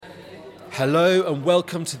Hello and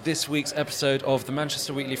welcome to this week's episode of the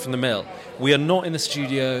Manchester Weekly from the Mill. We are not in the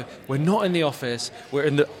studio, we're not in the office, we're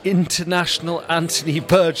in the International Anthony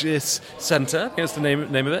Burgess Centre, I think that's the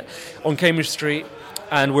name of it, on Cambridge Street,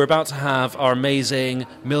 and we're about to have our amazing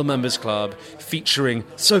Mill Members Club featuring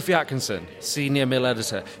Sophie Atkinson, Senior Mill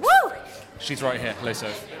Editor. Woo! She's right here. Hello,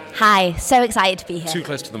 Soph. Hi, so excited to be here. Too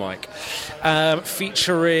close to the mic.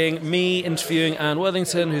 Featuring me interviewing Anne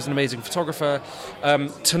Worthington, who's an amazing photographer.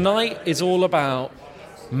 Tonight is all about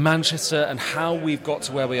Manchester and how we've got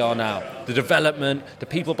to where we are now. The development, the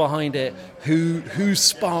people behind it, who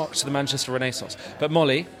sparked the Manchester Renaissance. But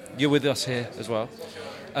Molly, you're with us here as well.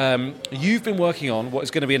 You've been working on what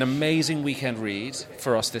is going to be an amazing weekend read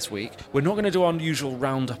for us this week. We're not going to do our usual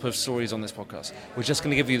roundup of stories on this podcast. We're just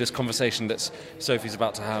going to give you this conversation that Sophie's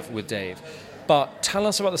about to have with Dave. But tell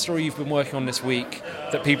us about the story you've been working on this week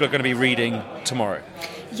that people are going to be reading tomorrow.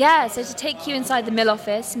 Yeah, so to take you inside the Mill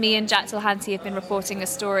office, me and Jack Dillhanty have been reporting a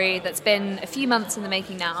story that's been a few months in the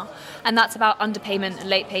making now, and that's about underpayment and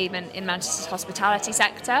late payment in Manchester's hospitality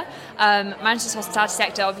sector. Manchester's hospitality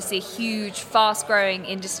sector, obviously a huge, fast-growing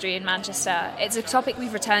industry in Manchester. It's a topic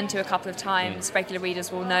we've returned to a couple of times. Regular readers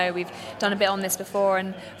will know we've done a bit on this before,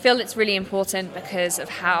 and feel it's really important because of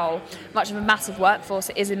how much of a massive workforce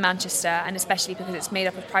it is in Manchester, and especially because it's made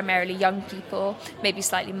up of primarily young people, maybe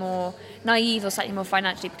slightly more naive or slightly more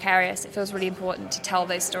financially precarious. It feels really important to tell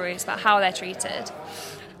those stories about how they're treated.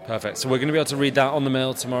 Perfect. So we're going to be able to read that on the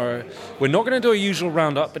Mill tomorrow. We're not going to do a usual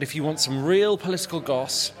roundup, but if you want some real political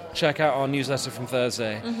goss, check out our newsletter from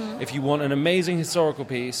Thursday. Mm-hmm. If you want an amazing historical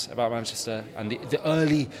piece about Manchester and the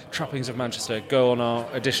early trappings of Manchester, go on our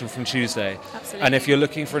edition from Tuesday. Absolutely. And if you're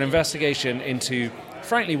looking for an investigation into,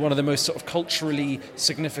 frankly, one of the most sort of culturally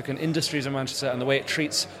significant industries in Manchester and the way it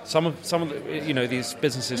treats some of the, these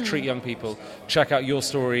businesses treat young people, check out your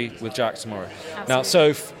story with Jack tomorrow. Absolutely. Now,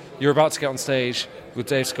 Soph, you're about to get on stage with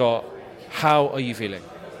Dave Scott. How are you feeling?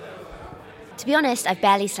 To be honest, I've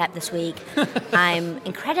barely slept this week. I'm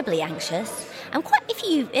incredibly anxious. I'm quite.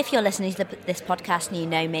 If you're listening to this podcast and you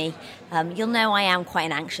know me, you'll know I am quite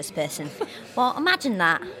an anxious person. Well, imagine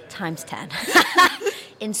that times 10.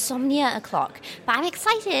 Insomnia o'clock. But I'm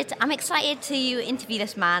excited. I'm excited to interview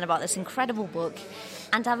this man about this incredible book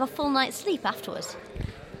and have a full night's sleep afterwards.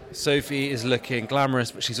 Sophie is looking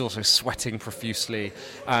glamorous, but she's also sweating profusely.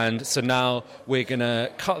 And so now we're going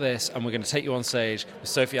to cut this and we're going to take you on stage with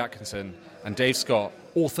Sophie Atkinson and Dave Scott,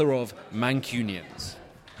 author of Mancunians.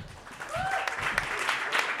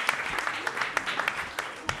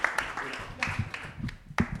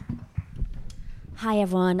 Hi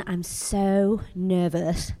everyone, I'm so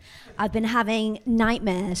nervous. I've been having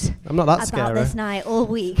nightmares I'm not that about scary. This night all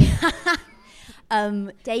week.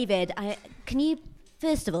 David, can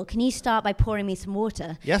you start by pouring me some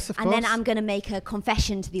water? Yes, of course. And then I'm going to make a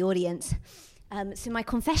confession to the audience. So my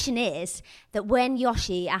confession is that when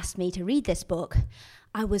Yoshi asked me to read this book,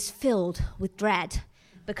 I was filled with dread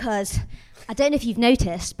because I don't know if you've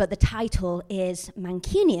noticed, but the title is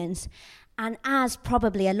Mancunians. And as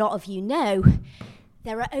probably a lot of you know,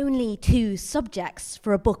 there are only two subjects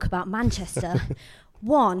for a book about Manchester.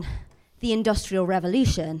 One, the Industrial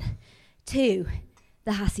Revolution. Two,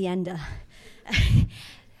 the Hacienda.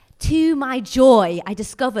 To my joy, I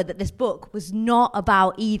discovered that this book was not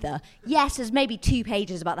about either. Yes, there's maybe 2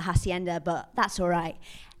 pages about the Hacienda, but that's all right.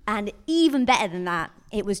 And even better than that,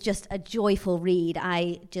 it was just a joyful read.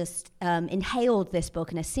 I just inhaled this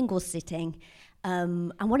book in a single sitting.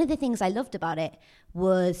 And one of the things I loved about it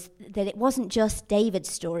was that it wasn't just David's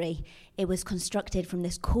story. It was constructed from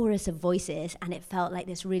this chorus of voices, and it felt like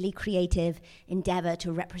this really creative endeavor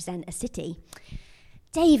to represent a city.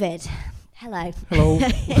 David, hello. Hello.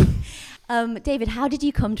 David, how did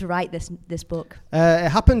you come to write this book? It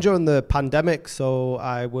happened during the pandemic, so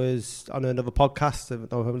I was on another podcast. I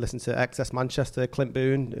don't know if you listened to XS Manchester. Clint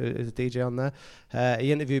Boone is a DJ on there.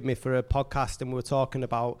 He interviewed me for a podcast, and we were talking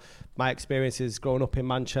about my experiences growing up in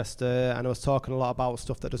Manchester, and I was talking a lot about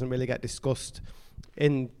stuff that doesn't really get discussed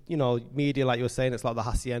in media, like you were saying. It's like the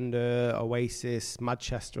Hacienda, Oasis,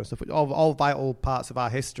 Manchester, and stuff. All vital parts of our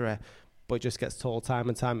history, but it just gets told time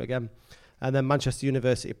and time again. And then Manchester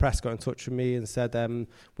University Press got in touch with me and said,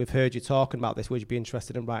 we've heard you talking about this. Would you be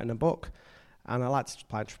interested in writing a book? And I like to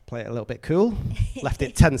play it a little bit cool. Left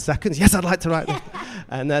it 10 seconds. Yes, I'd like to write this.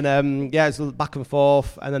 And then, it was back and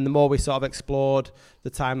forth. And then the more we sort of explored the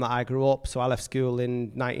time that I grew up. So I left school in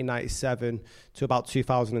 1997 to about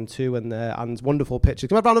 2002. And Anne's wonderful pictures.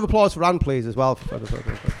 Can we have a round of applause for Anne, please, as well?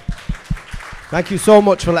 Thank you so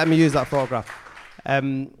much for letting me use that photograph.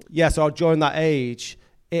 So during that age,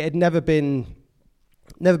 it had never been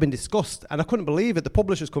never been discussed, and I couldn't believe it. The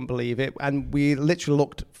publishers couldn't believe it, and we literally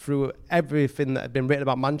looked through everything that had been written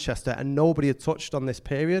about Manchester, and nobody had touched on this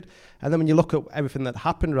period. And then when you look at everything that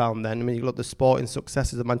happened around then, I mean, you look at the sporting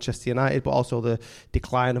successes of Manchester United, but also the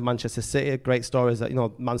decline of Manchester City. Great stories that, you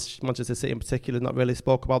know, Manchester City in particular not really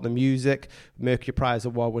spoke about. The music, Mercury Prize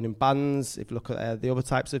award-winning bands. If you look at the other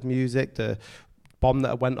types of music, the bomb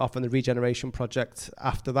that went off in the regeneration project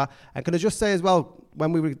after that. And can I just say as well,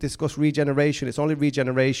 when we discuss regeneration, it's only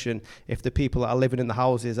regeneration if the people that are living in the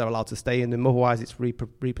houses are allowed to stay in them. Otherwise, it's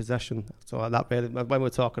repossession. So that really, when we're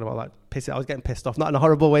talking about that, I was getting pissed off, not in a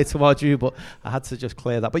horrible way towards you, but I had to just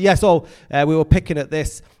clear that. But yeah, so we were picking at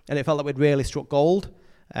this, and it felt like we'd really struck gold.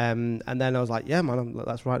 And then I was like, yeah, man,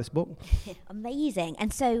 let's write this book. Amazing.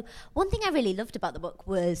 And so one thing I really loved about the book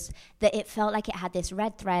was that it felt like it had this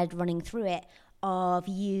red thread running through it of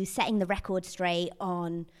you setting the record straight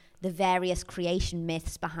on the various creation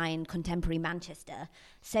myths behind contemporary Manchester.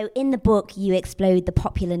 So in the book, you explode the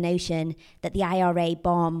popular notion that the IRA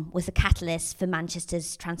bomb was a catalyst for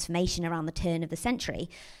Manchester's transformation around the turn of the century.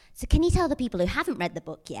 So can you tell the people who haven't read the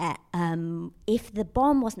book yet, if the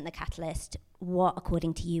bomb wasn't the catalyst, what,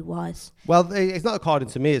 according to you, was? Well, it's not according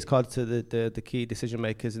to me. It's according to the key decision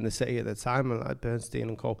makers in the city at the time, like Bernstein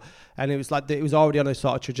and co. And it was like it was already on a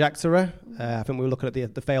sort of trajectory. I think we were looking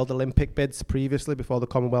at the failed Olympic bids previously before the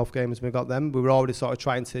Commonwealth Games. We got them. We were already sort of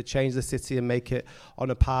trying to change the city and make it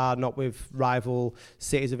on a par, not with rival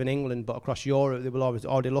cities within England, but across Europe. They were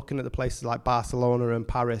already looking at the places like Barcelona and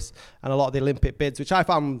Paris, and a lot of the Olympic bids, which I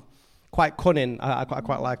found quite cunning. I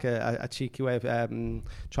quite like a cheeky way of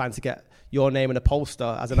trying to get your name in a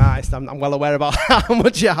poster as an artist. I'm well aware about how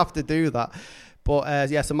much you have to do that. But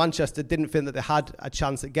so Manchester didn't think that they had a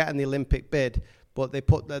chance at getting the Olympic bid, but they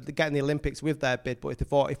put getting the Olympics with their bid. But if they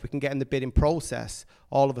thought if we can get in the bidding process,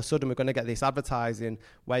 all of a sudden we're going to get this advertising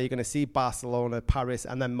where you're going to see Barcelona, Paris,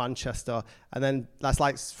 and then Manchester, and then that's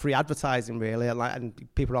like free advertising really, and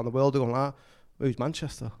people around the world are going like, who's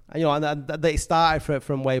Manchester? And, you know, and they started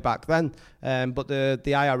from way back then. But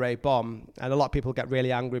the IRA bomb, and a lot of people get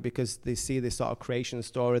really angry because they see this sort of creation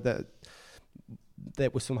story that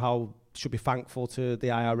was somehow should be thankful to the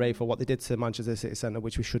IRA for what they did to Manchester City Centre,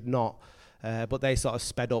 which we should not. But they sort of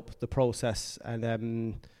sped up the process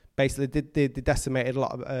and basically they decimated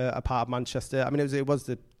a part of Manchester. I mean, it was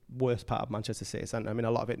the worst part of Manchester City Centre. I mean,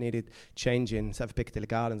 a lot of it needed changing, except for Piccadilly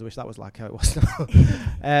Gardens. I wish that was like how it was.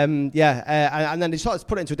 And then they sort of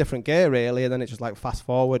put it into a different gear, really, and then it just like fast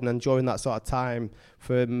forward. And then during that sort of time,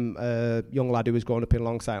 from a young lad who was growing up in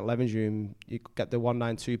Longside Levenshulme, you could get the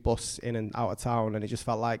 192 bus in and out of town, and it just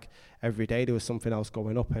felt like every day there was something else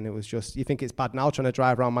going up, and it was just, you think it's bad now trying to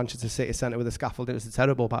drive around Manchester City Centre with a scaffold. It was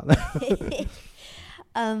terrible back then.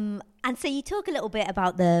 And so you talk a little bit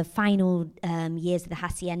about the final years of the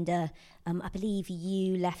Hacienda. I believe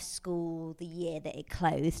you left school the year that it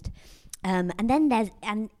closed. And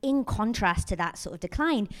in contrast to that sort of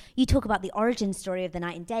decline, you talk about the origin story of the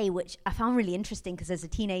Night and Day, which I found really interesting because as a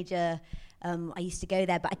teenager, I used to go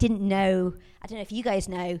there, but I don't know if you guys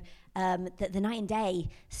know, that the Night and Day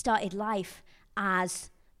started life as,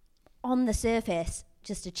 on the surface,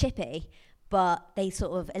 just a chippy, but they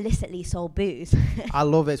sort of illicitly sold booze. I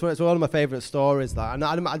love it. It's one of my favourite stories, that.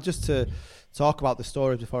 And just to talk about the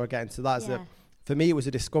stories before I get into that, is that for me it was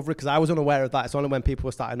a discovery because I was unaware of that. It's only when people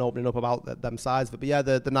were starting opening up about them sides. But yeah,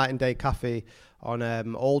 the Night and Day Cafe on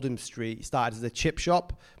Oldham Street started as a chip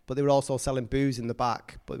shop, but they were also selling booze in the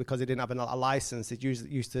back. But because they didn't have a license, they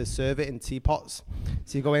used to serve it in teapots.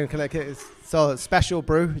 So you go in and so special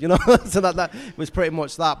brew, you know. So that was pretty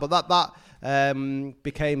much that. But that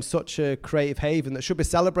became such a creative haven that should be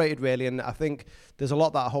celebrated, really. And I think there's a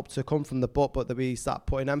lot that I hope to come from the book, but that we start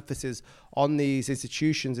putting emphasis on these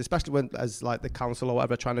institutions, especially when, as like the council or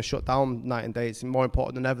whatever, trying to shut down Night and Day. It's more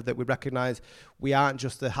important than ever that we recognise we aren't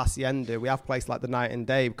just the Hacienda. We have places like the Night and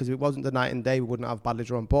Day, because if it wasn't the Night and Day, we wouldn't have Badly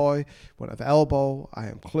Drawn Boy, we wouldn't have Elbow, I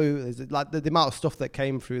Am Clue. There's like the amount of stuff that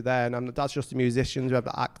came through there, and that's just the musicians. We have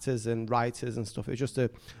the actors and writers and stuff. It's just a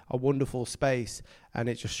wonderful space, and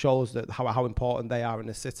it just shows that how important they are in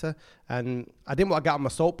the city. And I didn't want to get on my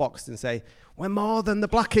soapbox and say, we're more than the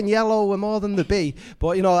black and yellow, we're more than the B.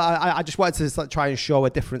 But, you know, I just wanted to try and show a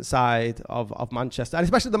different side of Manchester, and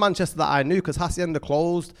especially the Manchester that I knew, because Hacienda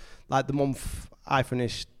closed like the month I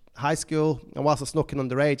finished high school, and whilst I snuck in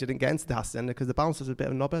underage, I didn't get into the Hacienda because the bouncers were a bit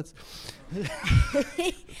of knobheads.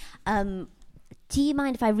 Do you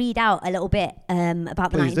mind if I read out a little bit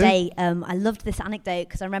about the Night and Day? I loved this anecdote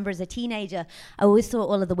because I remember as a teenager, I always thought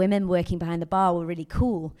all of the women working behind the bar were really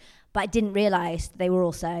cool, but I didn't realise they were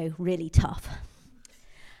also really tough.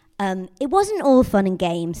 It wasn't all fun and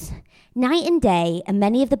games. Night and day, and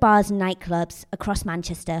many of the bars and nightclubs across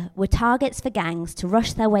Manchester were targets for gangs to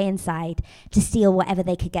rush their way inside to steal whatever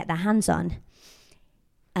they could get their hands on.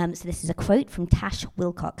 So this is a quote from Tash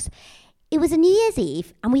Wilcox. It was a New Year's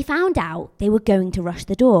Eve, and we found out they were going to rush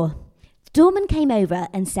the door. The doorman came over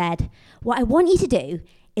and said, "What I want you to do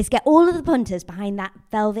is get all of the punters behind that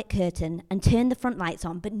velvet curtain and turn the front lights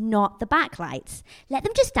on, but not the back lights. Let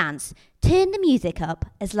them just dance. Turn the music up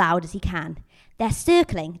as loud as you can. They're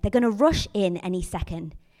circling. They're going to rush in any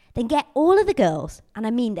second. Then get all of the girls," and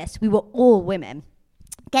I mean this, we were all women,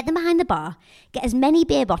 "get them behind the bar. Get as many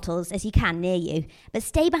beer bottles as you can near you, but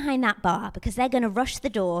stay behind that bar because they're going to rush the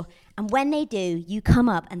door, and when they do, you come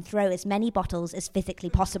up and throw as many bottles as physically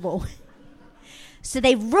possible." So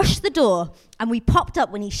they rushed the door, and we popped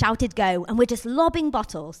up when he shouted go, and we're just lobbing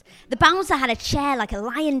bottles. The bouncer had a chair like a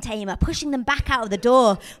lion tamer, pushing them back out of the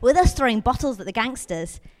door, with us throwing bottles at the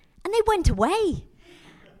gangsters. And they went away.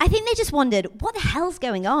 I think they just wondered, what the hell's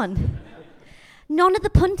going on? None of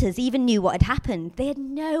the punters even knew what had happened. They had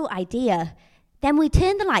no idea. Then we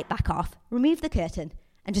turned the light back off, removed the curtain,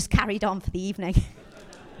 and just carried on for the evening.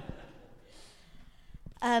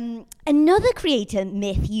 Another creator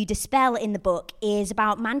myth you dispel in the book is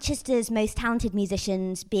about Manchester's most talented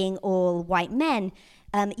musicians being all white men.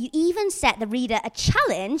 You even set the reader a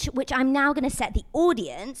challenge, which I'm now going to set the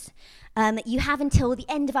audience. You have until the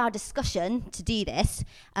end of our discussion to do this.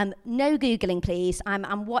 No Googling, please.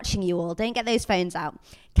 I'm watching you all. Don't get those phones out.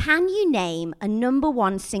 Can you name a number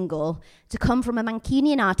one single to come from a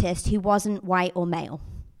Mancunian artist who wasn't white or male?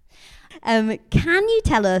 Can you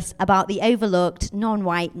tell us about the overlooked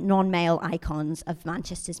non-white, non-male icons of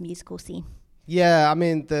Manchester's musical scene? Yeah, I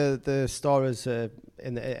mean the stories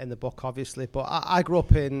in the book, obviously, but I grew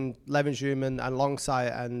up in Levenshulme and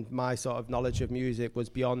Longsight, and my sort of knowledge of music was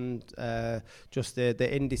beyond just the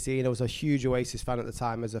indie scene. I was a huge Oasis fan at the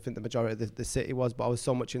time, as I think the majority of the city was, but I was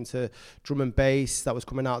so much into drum and bass that was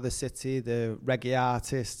coming out of the city, the reggae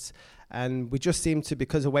artists. And we just seemed to,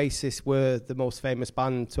 because Oasis were the most famous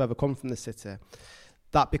band to ever come from the city,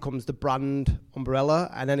 that becomes the brand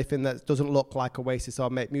umbrella, and anything that doesn't look like Oasis or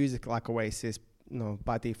make music like Oasis,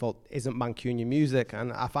 by default, isn't Mancunian music.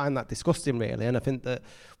 And I find that disgusting, really. And I think that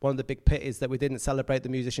one of the big pities that we didn't celebrate the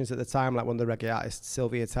musicians at the time, like one of the reggae artists,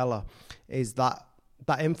 Sylvia Teller, is that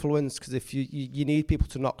influence, because if you need people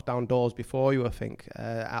to knock down doors before you, I think,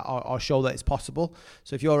 or show that it's possible.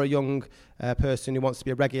 So if you're a young person who wants to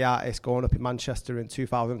be a reggae artist growing up in Manchester in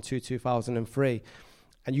 2002, 2003,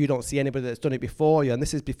 and you don't see anybody that's done it before you, and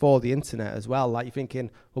this is before the internet as well, like you're thinking,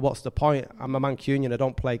 well, what's the point? I'm a Mancunian, I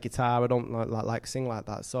don't play guitar, I don't like sing like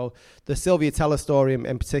that. So the Sylvia Teller story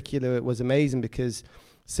in particular was amazing, because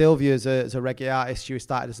Sylvia is a reggae artist. She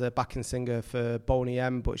started as a backing singer for Boney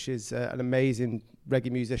M, but she's an amazing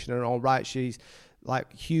reggae musician in her own right. She's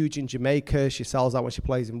like huge in Jamaica. She sells out when she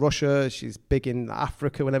plays in Russia. She's big in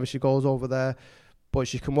Africa whenever she goes over there. But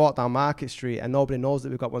she can walk down Market Street and nobody knows that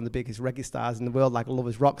we've got one of the biggest reggae stars in the world, like Love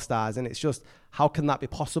Is Rock stars. And it's just, how can that be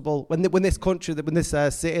possible? When this country, when this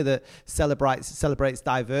city that celebrates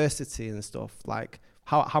diversity and stuff, like,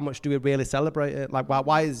 how much do we really celebrate it? Like,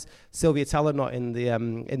 why is Sylvia Teller not in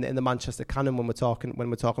the Manchester canon when we're talking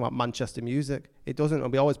about Manchester music? It doesn't.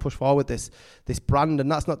 And we always push forward this brand, and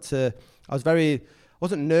that's not to. I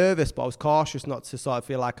wasn't nervous, but I was cautious not to sort of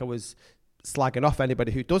feel like I was slagging off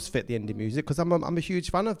anybody who does fit the indie music, because I'm a huge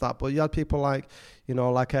fan of that. But you had people like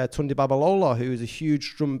Tunde Babalola, who is a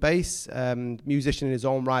huge drum bass musician in his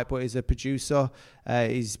own right, but is a producer.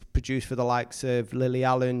 He's produced for the likes of Lily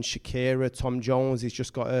Allen, Shakira, Tom Jones. He's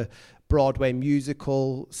just got a Broadway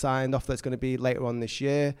musical signed off that's going to be later on this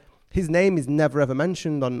year. His name is never ever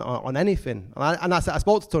mentioned on anything. And I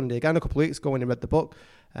spoke to Tunde again a couple of weeks ago when he read the book.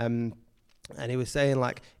 And he was saying,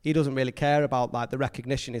 like, he doesn't really care about, like, the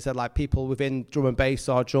recognition. He said, like, people within drum and bass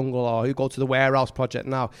or jungle or who go to the Warehouse Project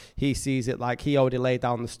now, he sees it like he already laid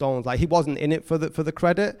down the stones. Like, he wasn't in it for the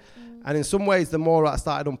credit. And in some ways, the more I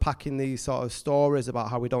started unpacking these sort of stories about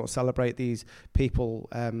how we don't celebrate these people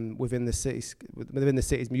within the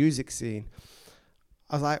city's music scene,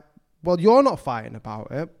 I was like, well, you're not fighting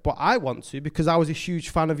about it, but I want to, because I was a huge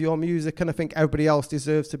fan of your music, and I think everybody else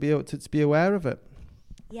deserves to be able to be aware of it.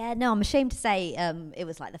 Yeah, no, I'm ashamed to say it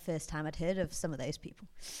was like the first time I'd heard of some of those people.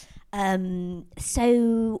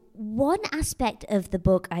 So one aspect of the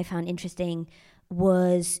book I found interesting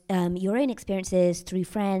was your own experiences through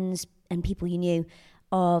friends and people you knew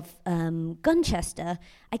of Gunchester.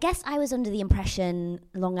 I guess I was under the impression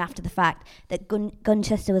long after the fact that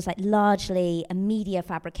Gunchester was like largely a media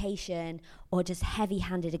fabrication or just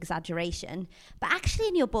heavy-handed exaggeration. But actually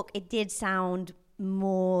in your book, it did sound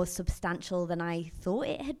more substantial than I thought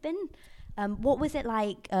it had been. What was it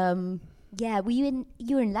like? Yeah,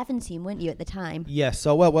 you were in Levenshulme, weren't you, at the time? Yeah,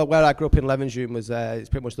 so where I grew up in Levenshulme was it's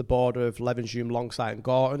pretty much the border of Levenshulme, Longsight and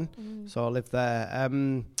Gorton. So I lived there.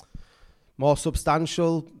 More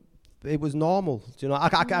substantial, it was normal. Do you know?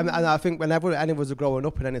 And I think whenever any of us are growing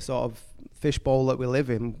up in any sort of fishbowl that we live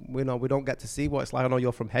in, we don't get to see what it's like. I know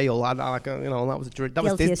you're from Hale, and that was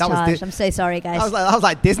Guilty as charged. I'm so sorry, guys. That was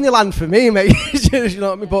like Disneyland for me, mate. You know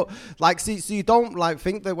what I mean? But like, so you don't like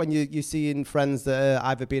think that when you're seeing friends that are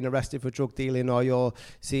either being arrested for drug dealing, or you're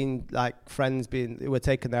seeing like friends who are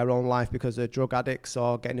taking their own life because they're drug addicts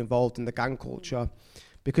or getting involved in the gang culture.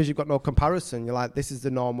 Because you've got no comparison, you're like, this is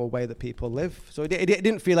the normal way that people live. So it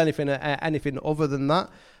didn't feel anything other than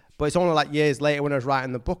that. But it's only like years later when I was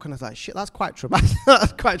writing the book, and I was like, shit, that's quite traumatic.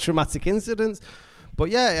 That's quite a traumatic incident.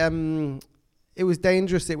 But yeah, it was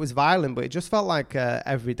dangerous, it was violent, but it just felt like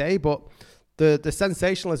every day. But the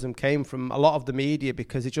sensationalism came from a lot of the media,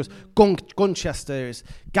 because it's just Gunchesters,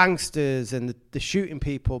 gangsters, and the shooting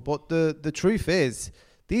people. But the truth is,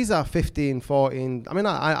 these are 15, 14. I mean,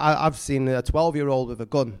 I've seen a 12-year-old with a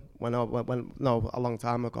gun a long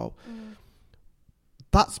time ago.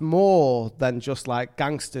 That's more than just like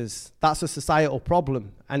gangsters. That's a societal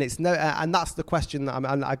problem, and it's and that's the question that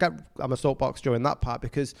I'm a soapbox during that part,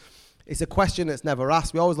 because it's a question that's never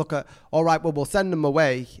asked. We always look at, all right, well, we'll send them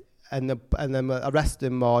away and then arrest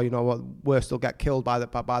them, or worse, they'll get killed by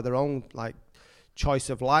their own like choice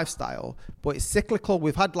of lifestyle. But it's cyclical.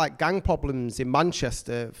 We've had like gang problems in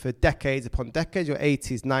Manchester for decades upon decades,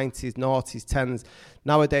 80s, 90s, noughties, 10s.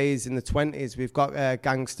 Nowadays in the 20s, we've got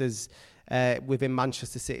gangsters within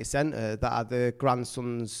Manchester city centre that are the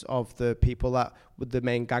grandsons of the people that were the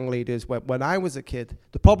main gang leaders when I was a kid.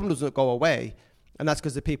 The problem doesn't go away, and that's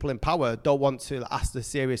because the people in power don't want to ask the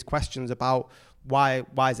serious questions about why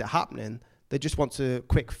is it happening. They just want to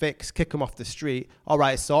quick fix, kick them off the street. All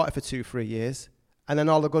right, it's sorted for 2-3 years. And then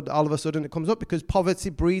all of a sudden it comes up, because poverty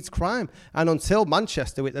breeds crime. And until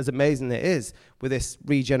Manchester, as amazing it is, with this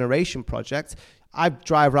regeneration project, I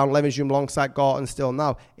drive around Levenshulme, Longsight, Gorton still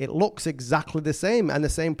now. It looks exactly the same, and the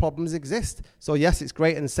same problems exist. So yes, it's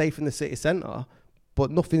great and safe in the city centre,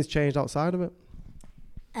 but nothing's changed outside of it.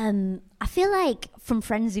 I feel like from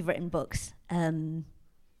friends who've written books, I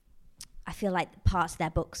feel like parts of their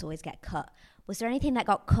books always get cut. Was there anything that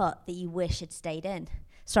got cut that you wish had stayed in?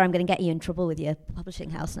 Sorry, I'm going to get you in trouble with your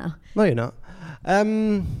publishing house now. No, you're not.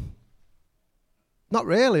 Not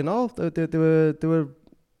really, no. They were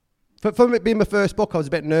for it being my first book, I was a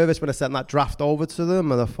bit nervous when I sent that draft over to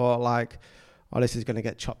them, and I thought like, oh, this is going to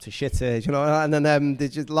get chopped to shitty, And then there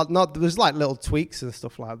was like little tweaks and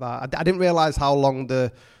stuff like that. I didn't realise how long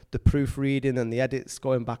the proofreading and the edits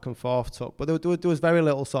going back and forth took, but there was very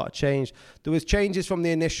little sort of change. There was changes from the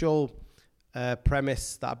initial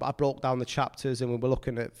premise that I broke down the chapters, and we were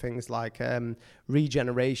looking at things like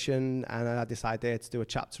regeneration, and I had this idea to do a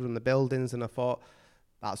chapter on the buildings, and I thought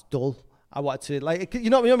that's dull. I wanted to, like, you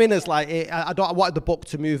know what I mean? It's like, I wanted the book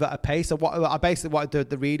to move at a pace. I basically wanted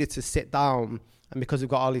the reader to sit down, and because we've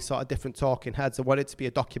got all these sort of different talking heads, I wanted it to be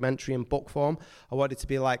a documentary in book form. I wanted it to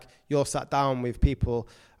be like, you're sat down with people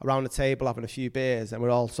around the table having a few beers, and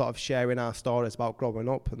we're all sort of sharing our stories about growing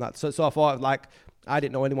up. And that. So I thought, like, I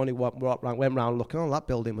didn't know anyone who went around looking, oh, that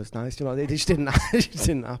building was nice. It just didn't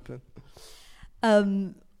happen.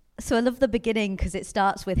 So I love the beginning, because it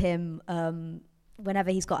starts with him...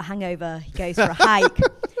 whenever he's got a hangover, he goes for a hike.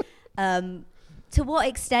 To what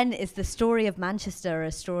extent is the story of Manchester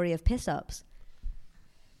a story of piss-ups?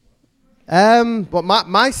 But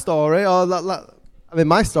my story,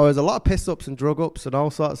 my story is a lot of piss-ups and drug-ups and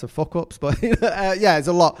all sorts of fuck-ups. But yeah, it's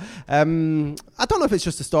a lot. I don't know if it's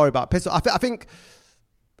just a story about piss-ups. I think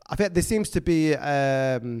there seems to be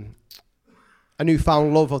a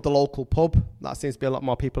newfound love of the local pub. That seems to be a lot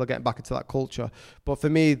more people are getting back into that culture. But for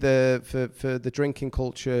me, for the drinking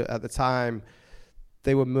culture at the time,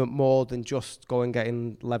 they were more than just going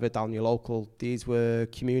getting levered down your local. These were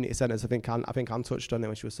community centres. I think Anne touched on it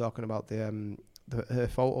when she was talking about her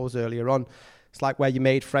photos earlier on. It's like where you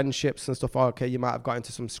made friendships and stuff. Okay, you might have got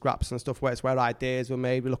into some scraps and stuff where it's where ideas were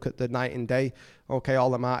made. We look at the Night and Day. Okay, all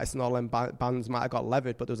them artists and all them bands might have got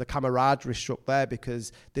levered, but there was a camaraderie struck there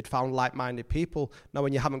because they'd found like-minded people. Now,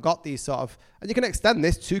 when you haven't got these sort of, and you can extend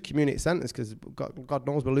this to community centres, because God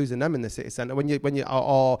knows we're losing them in the city centre. When you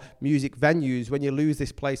or music venues, when you lose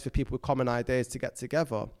this place for people with common ideas to get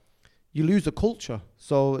together, you lose the culture.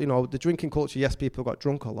 So the drinking culture. Yes, people got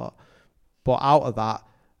drunk a lot, but out of that,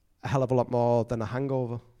 a hell of a lot more than a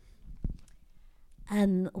hangover.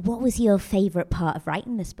 What was your favourite part of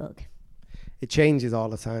writing this book? It changes all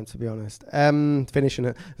the time, to be honest. Finishing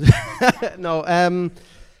it. No,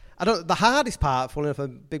 the hardest part, funny enough, a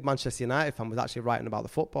big Manchester United fan, was actually writing about the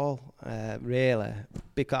football, really.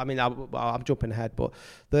 Because, I mean, I'm jumping ahead, but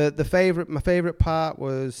my favourite part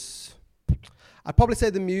was, I'd probably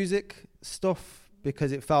say the music stuff,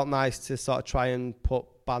 because it felt nice to sort of try and put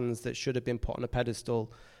bands that should have been put on a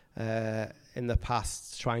pedestal in the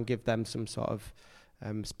past, try and give them some sort of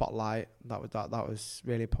spotlight. That was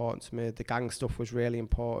really important to me. The gang stuff was really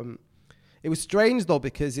important. It was strange though,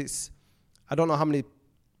 because I don't know how many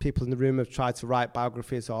people in the room have tried to write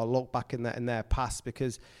biographies or look back in their past,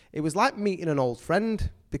 because it was like meeting an old friend,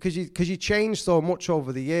 because you change so much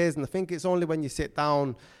over the years, and I think it's only when you sit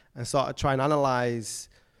down and sort of try and analyse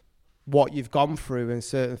what you've gone through and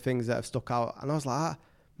certain things that have stuck out. And I was like,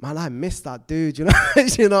 man, I miss that dude, you know.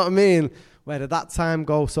 You know what I mean? Where did that time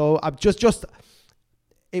go? So I've just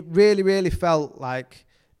it really, really felt like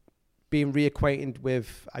being reacquainted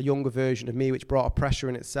with a younger version of me, which brought a pressure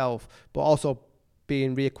in itself, but also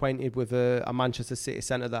being reacquainted with a Manchester city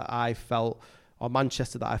centre that I felt, or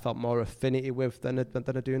Manchester that I felt more affinity with than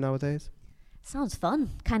I do nowadays. Sounds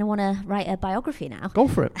fun. Kind of want to write a biography now. Go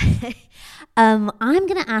for it. I'm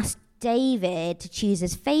going to ask David to choose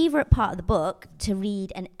his favourite part of the book to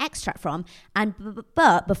read an extract from. And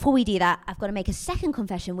but before we do that, I've got to make a second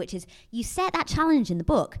confession, which is you set that challenge in the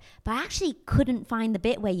book, but I actually couldn't find the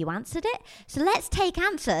bit where you answered it. So let's take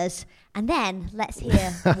answers and then let's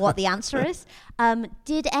hear what the answer is.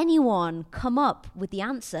 Did anyone come up with the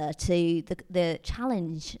answer to the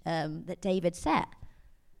challenge that David set?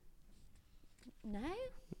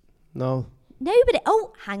 No? Nobody.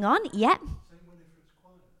 Oh, hang on. Yep.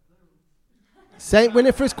 St.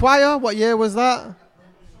 Winifred's Choir, what year was that?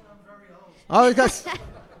 Oh, that's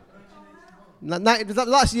the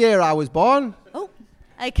last year I was born. Oh,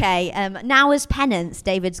 okay. Now as penance,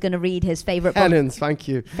 David's going to read his favourite book. Penance, thank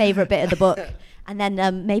you. Favourite bit of the book. And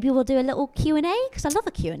then maybe we'll do a little Q&A, because I love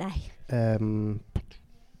a Q&A.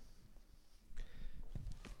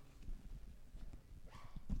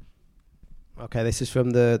 Okay, this is from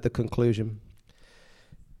the conclusion.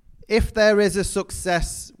 If there is a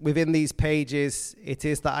success within these pages, it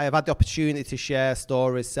is that I have had the opportunity to share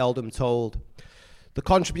stories seldom told. The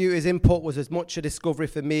contributor's input was as much a discovery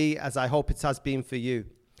for me as I hope it has been for you.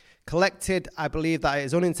 Collected, I believe that it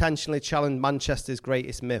has unintentionally challenged Manchester's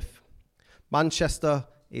greatest myth. Manchester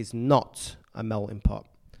is not a melting pot.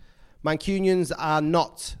 Mancunians are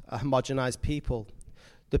not a homogenised people.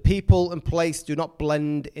 The people and place do not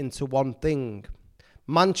blend into one thing.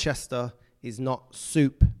 Manchester is not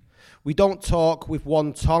soup. We don't talk with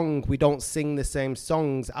one tongue. We don't sing the same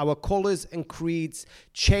songs. Our colours and creeds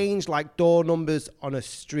change like door numbers on a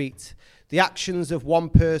street. The actions of one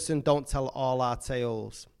person don't tell all our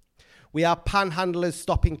tales. We are panhandlers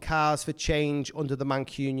stopping cars for change under the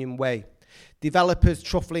Mancunian way. Developers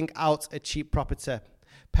truffling out a cheap property.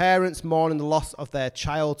 Parents mourning the loss of their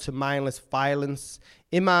child to mindless violence.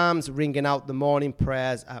 Imams ringing out the morning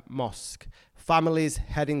prayers at mosque. Families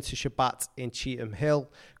heading to Shabbat in Cheetham Hill.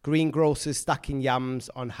 Greengrocers stacking yams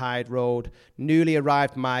on Hyde Road. Newly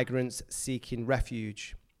arrived migrants seeking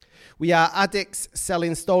refuge. We are addicts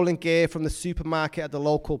selling stolen gear from the supermarket at the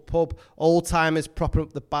local pub. Old-timers propping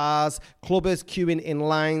up the bars. Clubbers queuing in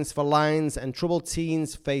lines for lines. And troubled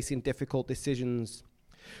teens facing difficult decisions.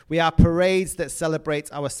 We are parades that celebrate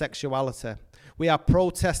our sexuality. We are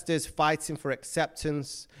protesters fighting for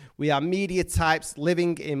acceptance. We are media types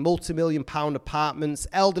living in multi-million-pound apartments,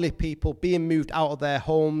 elderly people being moved out of their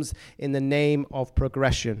homes in the name of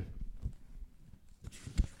progression.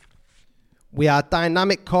 We are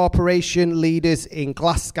dynamic corporation leaders in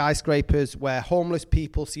glass skyscrapers where homeless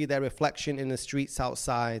people see their reflection in the streets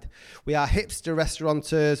outside. We are hipster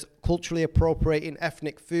restaurateurs culturally appropriating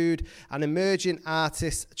ethnic food and emerging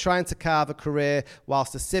artists trying to carve a career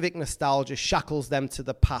whilst the civic nostalgia shackles them to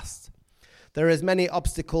the past. There are as many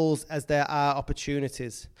obstacles as there are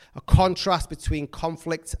opportunities, a contrast between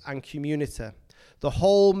conflict and community. The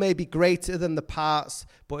whole may be greater than the parts,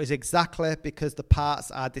 but it's exactly because the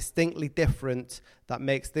parts are distinctly different that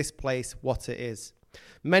makes this place what it is.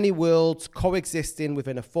 Many worlds coexisting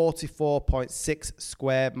within a 44.6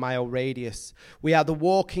 square mile radius. We are the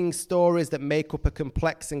walking stories that make up a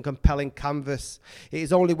complex and compelling canvas. It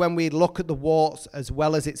is only when we look at the warts as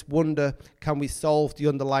well as its wonder can we solve the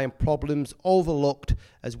underlying problems overlooked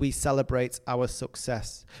as we celebrate our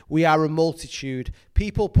success. We are a multitude,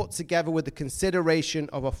 people put together with the consideration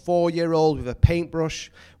of a 4-year-old with a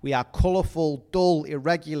paintbrush. We are colourful, dull,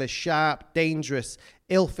 irregular, sharp, dangerous,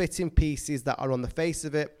 ill-fitting pieces that are on the face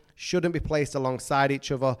of it, shouldn't be placed alongside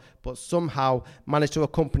each other, but somehow manage to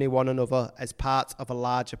accompany one another as part of a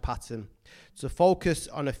larger pattern. To focus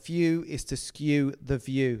on a few is to skew the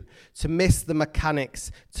view, to miss the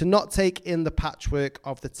mechanics, to not take in the patchwork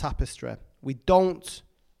of the tapestry. We don't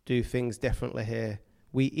do things differently here.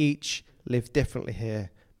 We each live differently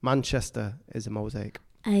here. Manchester is a mosaic.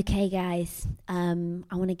 Okay, guys. I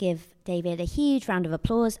want to give David a huge round of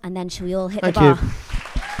applause, and then shall we all hit the Thank bar? you.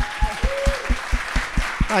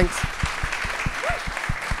 Thanks.